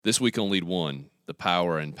This week on Lead One, the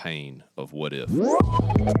power and pain of what if.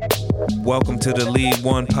 Welcome to the Lead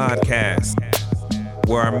One podcast,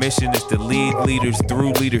 where our mission is to lead leaders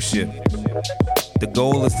through leadership. The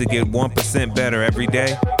goal is to get 1% better every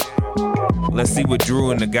day. Let's see what Drew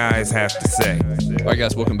and the guys have to say. All right,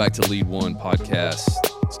 guys, welcome back to Lead One podcast.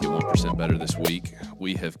 Let's get 1% better this week.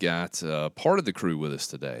 We have got part of the crew with us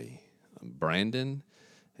today, Brandon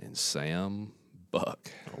and Sam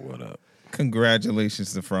Buck. What up?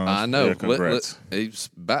 Congratulations to Franz. I know. Yeah, congrats. He's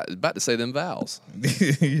about to say them vowels.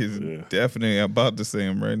 He's definitely about to say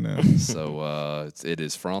him right now. So it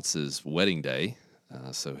is Franz's wedding day,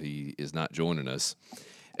 so he is not joining us.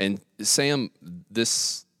 And Sam,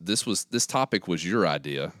 this topic was your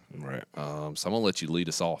idea, Right. so I'm gonna let you lead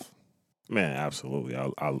us off. Man, absolutely.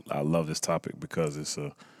 I love this topic because it's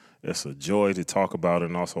a joy to talk about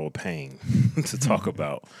and also a pain to talk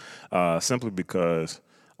about. Simply because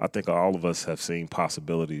I think all of us have seen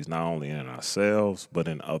possibilities not only in ourselves but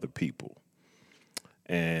in other people.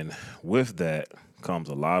 And with that comes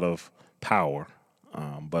a lot of power,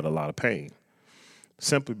 but a lot of pain.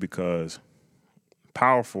 Simply because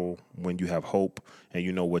powerful when you have hope and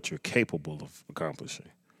you know what you're capable of accomplishing.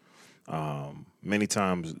 Many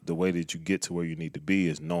times the way that you get to where you need to be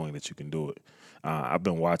is knowing that you can do it. I've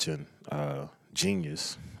been watching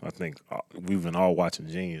Genius. I think we've been all watching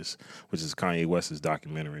Genius, which is Kanye West's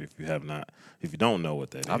documentary. If you don't know what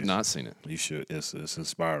that is, I've not seen it. you should. It's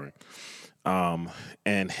inspiring.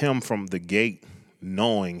 And him from the gate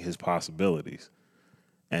knowing his possibilities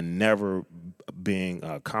and never being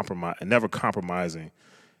never compromising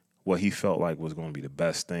what he felt like was going to be the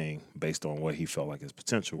best thing based on what he felt like his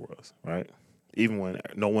potential was, right? Even when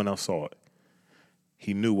no one else saw it,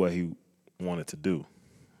 he knew what he wanted to do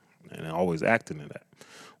and always acting in that.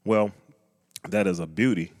 Well, that is a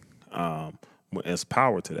beauty. There's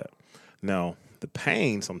power to that. Now, the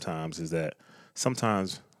pain sometimes is that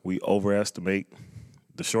sometimes we overestimate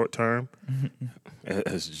the short term,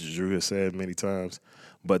 as Drew has said many times,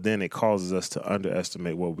 but then it causes us to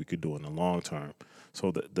underestimate what we could do in the long term.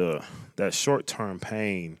 So that short term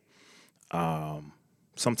pain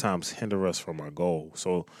sometimes hinder us from our goal.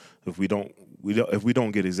 So if we don't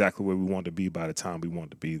get exactly where we want to be by the time we want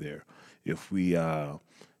to be there, if we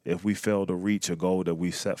fail to reach a goal that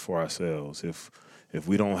we set for ourselves, if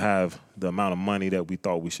we don't have the amount of money that we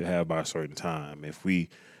thought we should have by a certain time, we're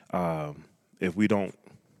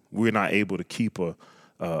not able to keep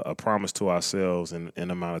a promise to ourselves in the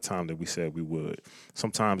amount of time that we said we would.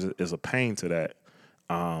 Sometimes it's a pain to that,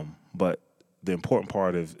 but the important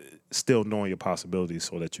part is still knowing your possibilities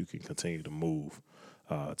so that you can continue to move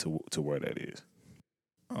to where that is.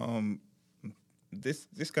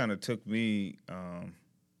 This kind of took me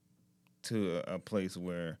to a place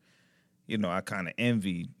where, I kind of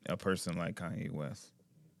envied a person like Kanye West,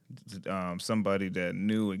 somebody that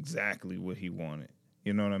knew exactly what he wanted.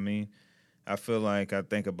 You know what I mean? I feel like I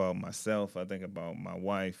think about myself. I think about my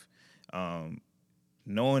wife.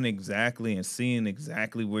 Knowing exactly and seeing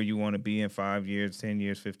exactly where you want to be in 5 years, 10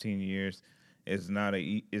 years, 15 years is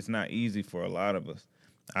it's not easy for a lot of us.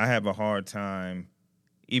 I have a hard time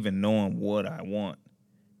even knowing what I want.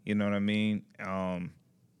 You know what I mean?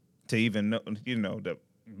 To even know,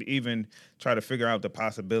 even try to figure out the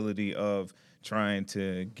possibility of trying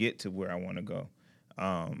to get to where I want to go.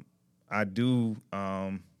 I do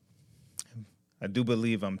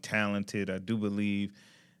believe I'm talented. I do believe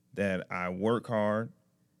that I work hard,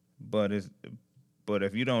 but if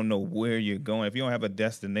you don't know where you're going, if you don't have a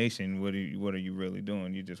destination, what are you really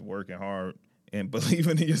doing? You're just working hard and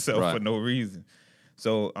believing in yourself for no reason.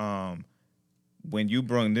 So when you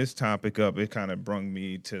brought this topic up, it kind of brought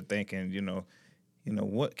me to thinking,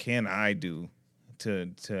 what can I do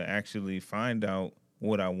to actually find out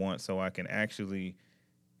what I want so I can actually,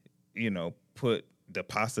 put the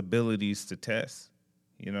possibilities to test.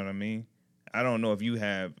 You know what I mean? I don't know if you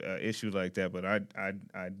have issues like that, but I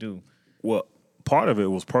do. Well, part of it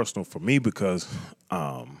was personal for me because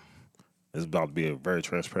it's about to be a very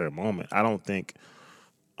transparent moment. I don't think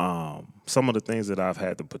some of the things that I've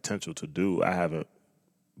had the potential to do, I haven't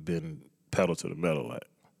been pedal to the metal at.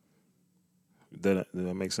 Does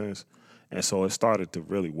that make sense? And so it started to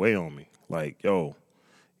really weigh on me. Like, yo,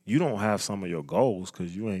 you don't have some of your goals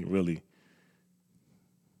because you ain't really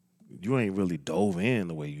dove in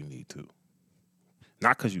the way you need to.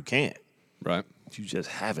 Not because you can't. Right. You just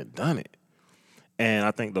haven't done it. And I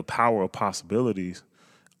think the power of possibilities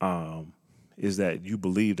is that you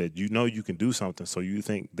believe that you know you can do something, so you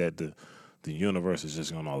think that the universe is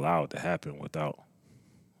just going to allow it to happen without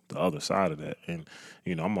the other side of that. And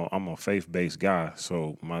I'm a faith-based guy,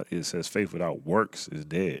 so it says faith without works is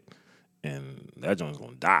dead. and that joint's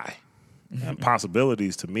gonna die. And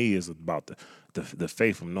possibilities to me is about the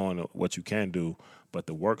faith of knowing what you can do, but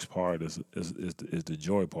the works part is the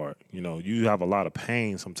joy part. You know, you have a lot of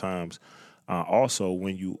pain sometimes. Also,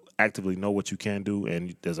 when you actively know what you can do,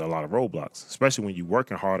 and there's a lot of roadblocks, especially when you're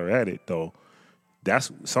working harder at it. Though, that's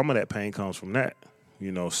some of that pain comes from that.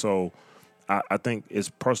 You know, so I think it's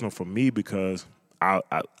personal for me because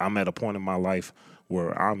I'm at a point in my life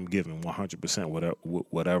where I'm giving 100%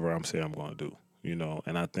 whatever I'm saying I'm going to do. You know,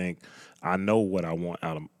 and I think I know what I want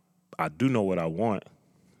I do know what I want,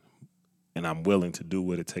 and I'm willing to do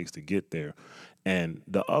what it takes to get there. And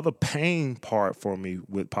the other pain part for me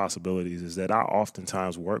with possibilities is that I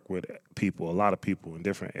oftentimes work with people, a lot of people in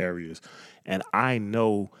different areas, and I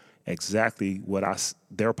know exactly what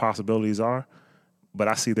their possibilities are, but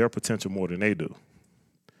I see their potential more than they do.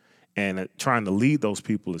 And trying to lead those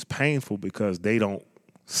people is painful because they don't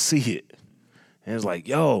see it. And it's like,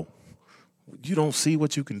 yo, you don't see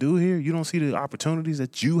what you can do here? You don't see the opportunities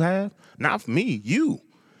that you have? Not me, you.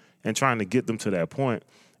 And trying to get them to that point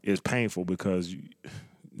is painful because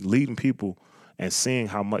leading people and seeing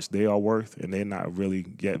how much they are worth and they're not really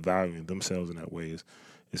yet valuing themselves in that way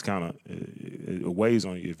is kind of, it weighs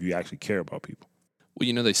on you if you actually care about people. Well,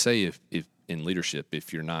 you know, they say if in leadership,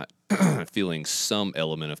 if you're not feeling some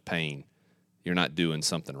element of pain, you're not doing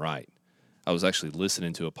something right. I was actually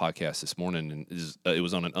listening to a podcast this morning, and it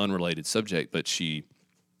was on an unrelated subject, but she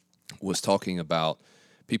was talking about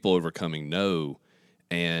people overcoming no,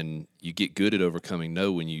 and you get good at overcoming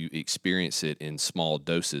no when you experience it in small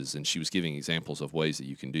doses. And she was giving examples of ways that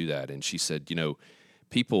you can do that. And she said, you know,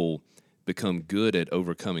 people become good at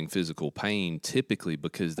overcoming physical pain typically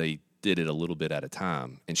because they did it a little bit at a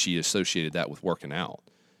time. And she associated that with working out.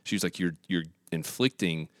 She was like, you're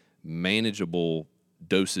inflicting manageable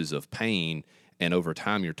doses of pain, and over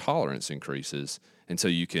time your tolerance increases, and so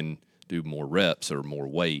you can do more reps or more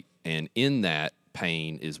weight, and in that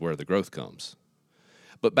pain is where the growth comes.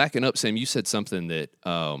 But backing up, Sam, you said something that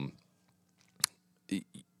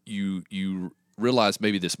you realized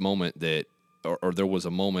maybe this moment that or there was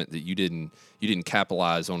a moment that you didn't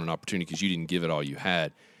capitalize on an opportunity because you didn't give it all you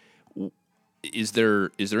had. Is there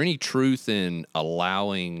any truth in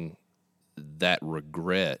allowing that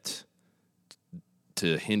regret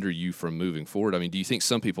to hinder you from moving forward? I mean, do you think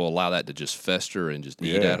some people allow that to just fester and just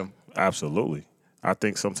eat at them? Absolutely. I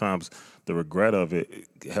think sometimes the regret of it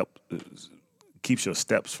keeps your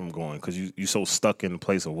steps from going because you're so stuck in the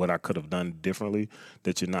place of what I could have done differently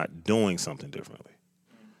that you're not doing something differently.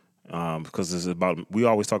 Because it's we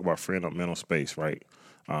always talk about freeing up mental space, right?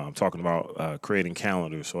 Talking about creating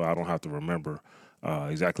calendars so I don't have to remember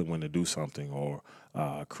exactly when to do something, or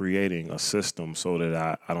creating a system so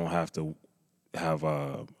that I don't have to have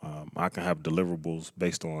I can have deliverables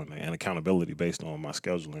based on and accountability based on my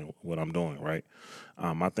scheduling, what I'm doing, right?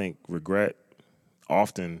 I think regret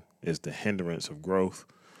often is the hindrance of growth,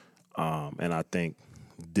 and I think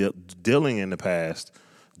dwelling in the past,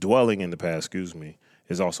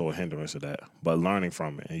 is also a hindrance of that. But learning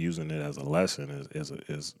from it and using it as a lesson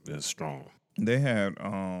is strong. They had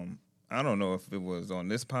I don't know if it was on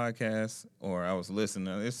this podcast or I was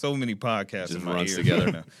listening. There's so many podcasts just in my runs ears together.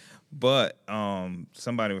 right now. But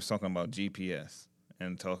somebody was talking about GPS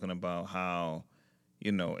and talking about how,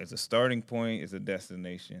 you know, it's a starting point, it's a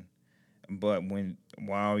destination. But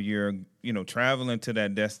while you're, you know, traveling to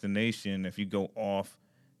that destination, if you go off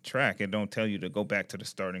track, it don't tell you to go back to the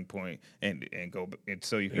starting point and go, and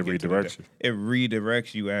so you can get redirects you. It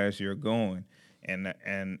redirects you as you're going, and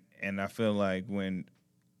I feel like when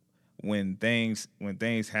things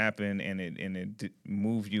happen and it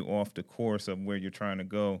moves you off the course of where you're trying to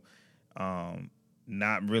go,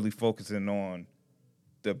 not really focusing on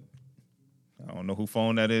I don't know who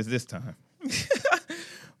phone that is this time.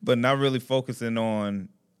 But not really focusing on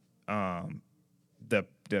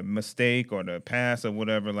the mistake or the past or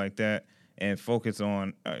whatever like that, and focus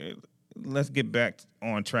on let's get back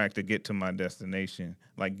on track to get to my destination.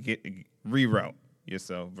 Like reroute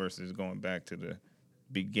yourself versus going back to the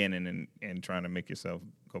beginning and trying to make yourself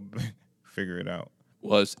go figure it out.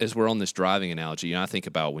 Well, as we're on this driving analogy, you know, I think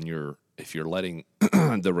about if you're letting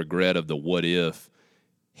the regret of the what if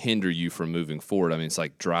hinder you from moving forward. I mean, it's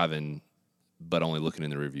like driving but only looking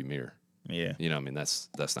in the rearview mirror. Yeah. You know, I mean, that's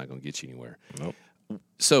not going to get you anywhere. Nope.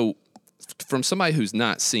 So from somebody who's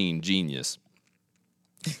not seen Genius,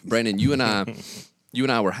 Brandon, you and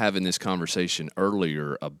I were having this conversation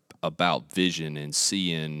earlier about vision and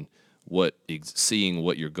seeing what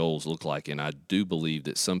your goals look like. And I do believe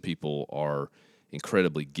that some people are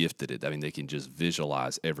incredibly gifted at it. I mean, they can just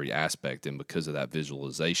visualize every aspect. And because of that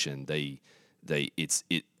visualization,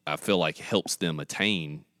 I feel like helps them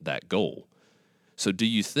attain that goal. So do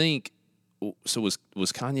you think, so was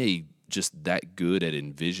Kanye just that good at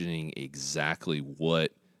envisioning exactly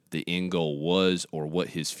what the end goal was or what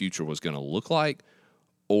his future was going to look like?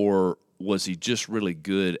 Or was he just really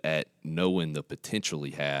good at knowing the potential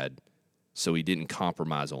he had, so he didn't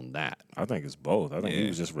compromise on that? I think it's both. I think he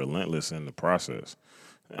was just relentless in the process.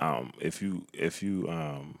 If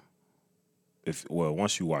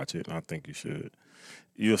once you watch it, and I think you should,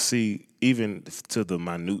 you'll see even to the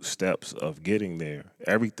minute steps of getting there,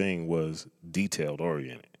 everything was detailed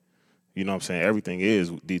oriented. You know what I'm saying? Everything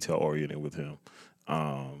is detail oriented with him.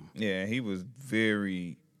 Yeah, he was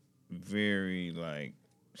very, very like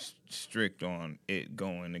strict on it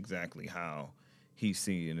going exactly how he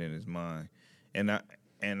seen it in his mind. And I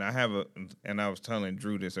was telling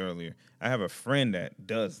Drew this earlier. I have a friend that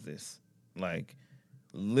does this. Like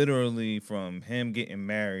literally from him getting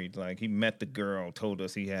married, like he met the girl, told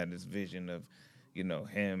us he had this vision of, you know,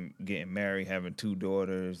 him getting married, having 2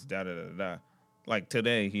 daughters, da da da da. Like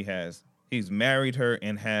today he's married her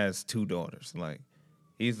and has 2 daughters. Like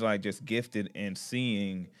he's like just gifted in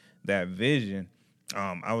seeing that vision.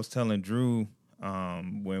 I was telling Drew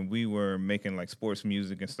when we were making like sports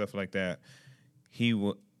music and stuff like that, he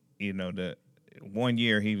would, you know, the 1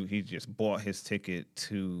 year he just bought his ticket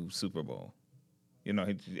to Super Bowl. You know,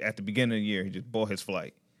 at the beginning of the year, he just bought his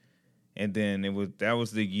flight. And then that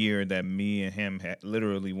was the year that me and him had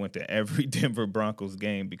literally went to every Denver Broncos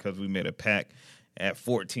game because we made a pact at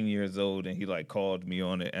 14 years old, and he like called me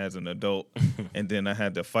on it as an adult. And then I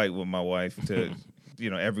had to fight with my wife to, you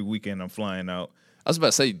know, every weekend I'm flying out. I was about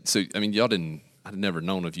to say, so I mean, I'd never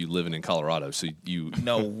known of you living in Colorado. So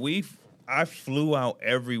I flew out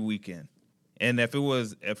every weekend. And if it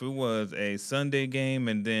was a Sunday game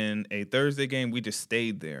and then a Thursday game, we just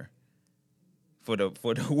stayed there for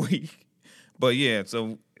the week. But yeah,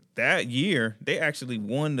 so that year they actually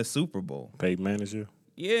won the Super Bowl. Peyton Manager?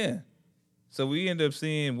 Yeah. So we ended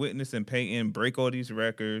up witnessing Peyton break all these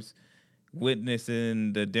records,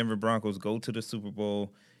 witnessing the Denver Broncos go to the Super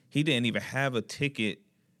Bowl. He didn't even have a ticket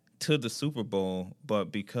to the Super Bowl,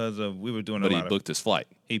 but because of we were doing he booked his flight.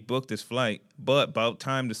 He booked his flight, but about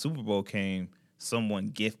time the Super Bowl came, someone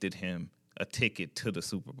gifted him a ticket to the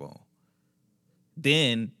Super Bowl.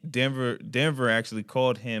 Then Denver actually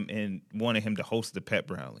called him and wanted him to host the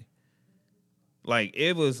pep rally. Like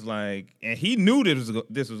it was like, and he knew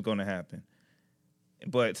this was going to happen.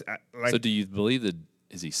 But so do you believe that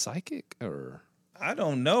is he psychic or? I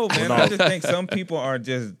don't know, man. I just think some people are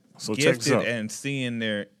just gifted and seeing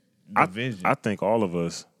their vision. I think all of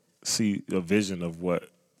us see a vision of what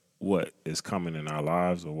is coming in our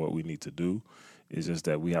lives or what we need to do. It's just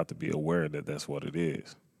that we have to be aware that that's what it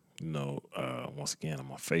is. You know, once again,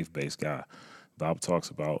 I'm a faith-based guy. The Bible talks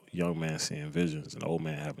about young man seeing visions and old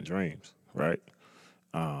man having dreams, right?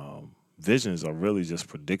 Visions are really just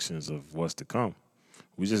predictions of what's to come.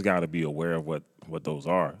 We just got to be aware of what those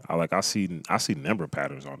are. I see number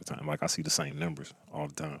patterns all the time. Like I see the same numbers all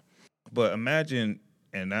the time. But imagine,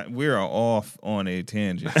 and we're off on a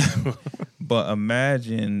tangent, but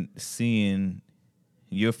imagine seeing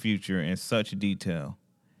your future in such detail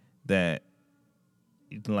that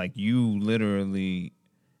like you literally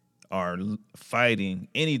are fighting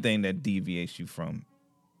anything that deviates you from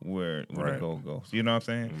where the goal goes. You know what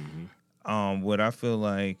I'm saying? Mm-hmm. What I feel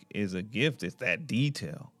like is a gift is that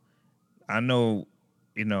detail. I know,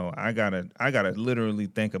 you know, I gotta literally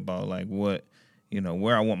think about like what, you know,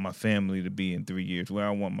 where I want my family to be in 3 years, where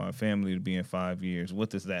I want my family to be in 5 years. What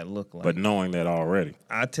does that look like? But knowing that already.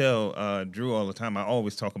 I tell Drew all the time, I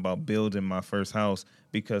always talk about building my first house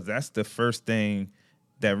because that's the first thing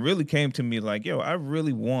that really came to me like, yo, I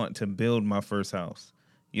really want to build my first house.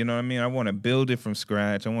 You know what I mean? I want to build it from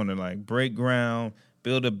scratch. I want to like break ground,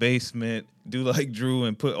 build a basement, do like Drew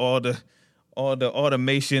and put all the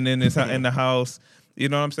automation in in the house. You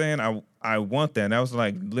know what I'm saying? I want that. And that was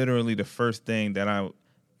like literally the first thing that I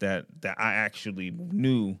actually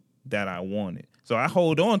knew that I wanted. So I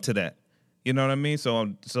hold on to that. You know what I mean?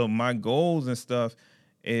 So my goals and stuff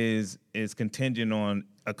is contingent on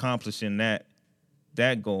accomplishing that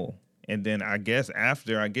goal. And then I guess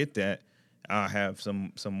after I get that, I'll have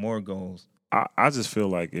some more goals. I just feel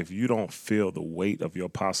like if you don't feel the weight of your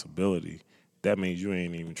possibility, that means you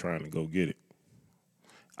ain't even trying to go get it.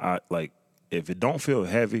 If it don't feel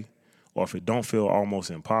heavy, or if it don't feel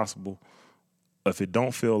almost impossible, if it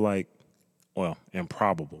don't feel like, well,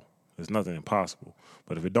 improbable, there's nothing impossible.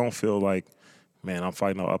 But if it don't feel like, man, I'm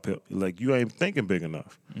fighting uphill, like you ain't thinking big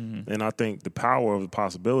enough. Mm-hmm. And I think the power of the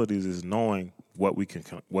possibilities is knowing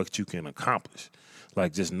what you can accomplish.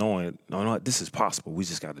 Like just knowing, no, this is possible. We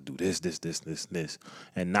just got to do this,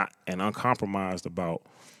 and uncompromised about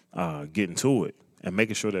getting to it and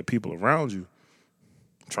making sure that people around you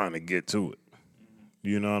trying to get to it.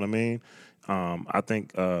 You know what I mean? I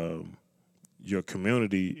think your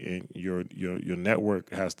community and your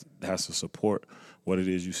network has to support what it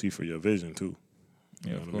is you see for your vision too.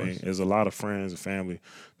 You know what I mean? There's a lot of friends and family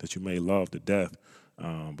that you may love to death,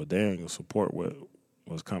 but they ain't gonna support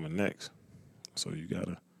what's coming next. So you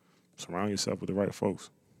gotta surround yourself with the right folks.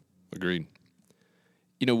 Agreed.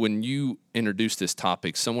 You know, when you introduced this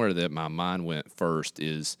topic, somewhere that my mind went first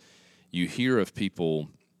is you hear of people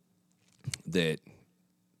that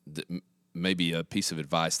maybe a piece of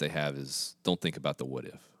advice they have is don't think about the what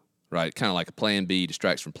if, right? Kind of like a plan B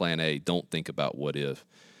distracts from plan A. Don't think about what if.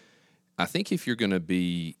 I think if you're going to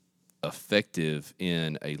be effective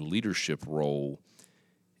in a leadership role,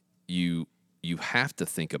 you have to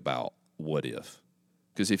think about what if.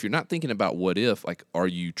 Because if you're not thinking about what if, like, are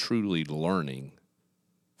you truly learning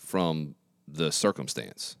from the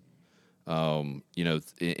circumstance? You know,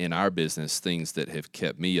 in our business, things that have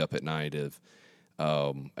kept me up at night have,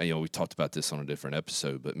 you know, we talked about this on a different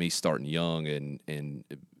episode, but me starting young and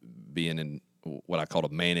being in what I called a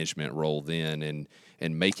management role then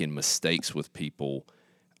and making mistakes with people,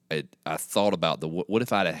 I thought about what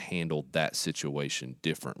if I'd have handled that situation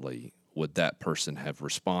differently? Would that person have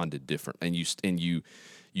responded different? And you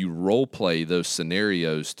role play those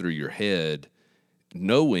scenarios through your head,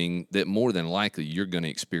 knowing that more than likely you're going to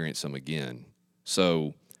experience them again.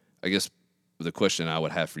 So I guess the question I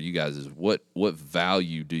would have for you guys is what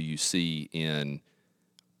value do you see in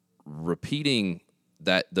repeating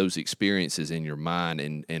those experiences in your mind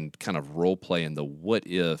and kind of role playing the what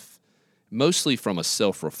if, mostly from a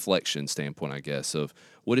self-reflection standpoint, I guess, of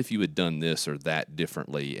what if you had done this or that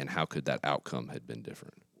differently and how could that outcome have been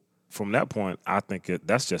different? From that point, I think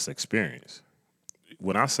that's just experience.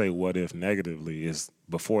 When I say what if negatively is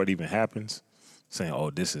before it even happens, saying, oh,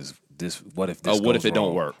 what if this what if it wrong?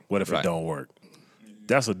 Don't work? What if it don't work?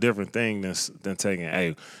 That's a different thing than taking, hey,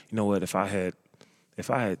 you know what, if I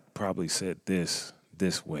had probably said this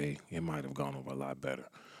way, it might have gone over a lot better.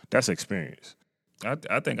 That's experience.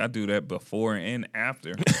 I think I do that before and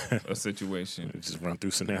after a situation. Just run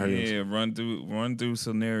through scenarios. Yeah, run through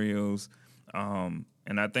scenarios. And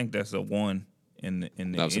I think that's a one in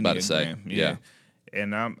the I was about to say. Yeah.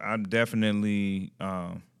 And I'm definitely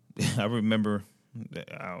I remember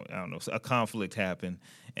I don't know, a conflict happened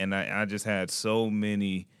and I just had so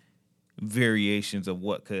many variations of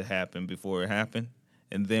what could happen before it happened.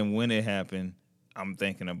 And then when it happened, I'm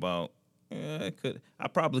thinking about I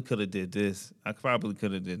probably could have did this. I probably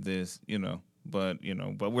could have did this, but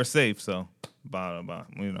we're safe, so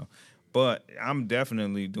But I'm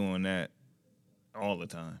definitely doing that all the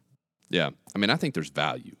time. Yeah. I mean, I think there's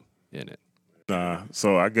value in it.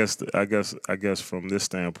 So I guess from this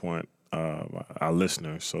standpoint, our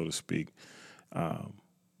listeners, so to speak,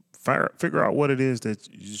 figure out what it is that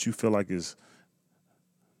you feel like is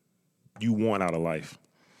you want out of life.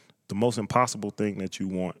 The most impossible thing that you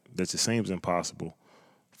want, that just seems impossible,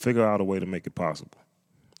 figure out a way to make it possible.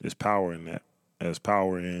 There's power in that. There's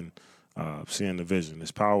power in seeing the vision.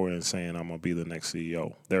 There's power in saying I'm going to be the next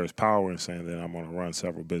CEO. There is power in saying that I'm going to run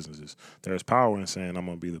several businesses. There is power in saying I'm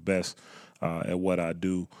going to be the best at what I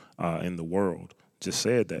do in the world. Just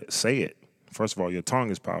say it. First of all, your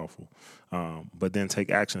tongue is powerful, but then take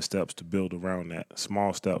action steps to build around that.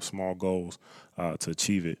 Small steps, small goals to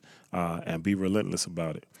achieve it, and be relentless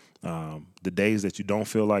about it. The days that you don't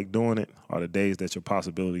feel like doing it are the days that your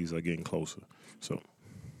possibilities are getting closer. So,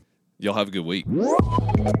 y'all have a good week.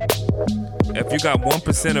 If you got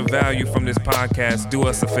 1% of value from this podcast, do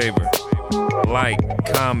us a favor. Like,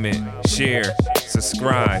 comment, share,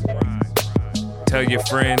 subscribe. Tell your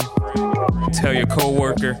friend, tell your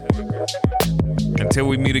coworker. Until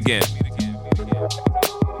we meet again,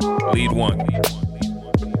 lead one.